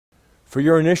For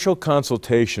your initial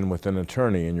consultation with an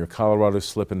attorney in your Colorado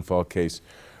slip and fall case,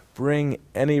 bring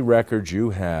any records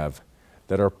you have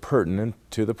that are pertinent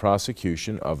to the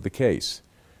prosecution of the case.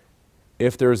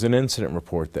 If there is an incident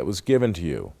report that was given to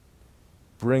you,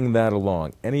 bring that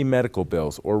along. Any medical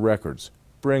bills or records,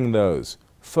 bring those.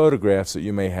 Photographs that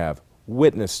you may have,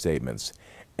 witness statements,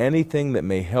 anything that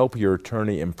may help your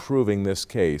attorney improving this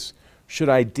case should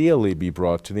ideally be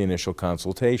brought to the initial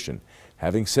consultation.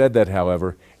 Having said that,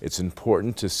 however, it's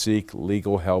important to seek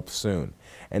legal help soon.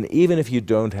 And even if you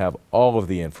don't have all of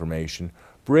the information,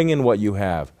 bring in what you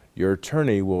have. Your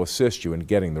attorney will assist you in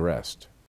getting the rest.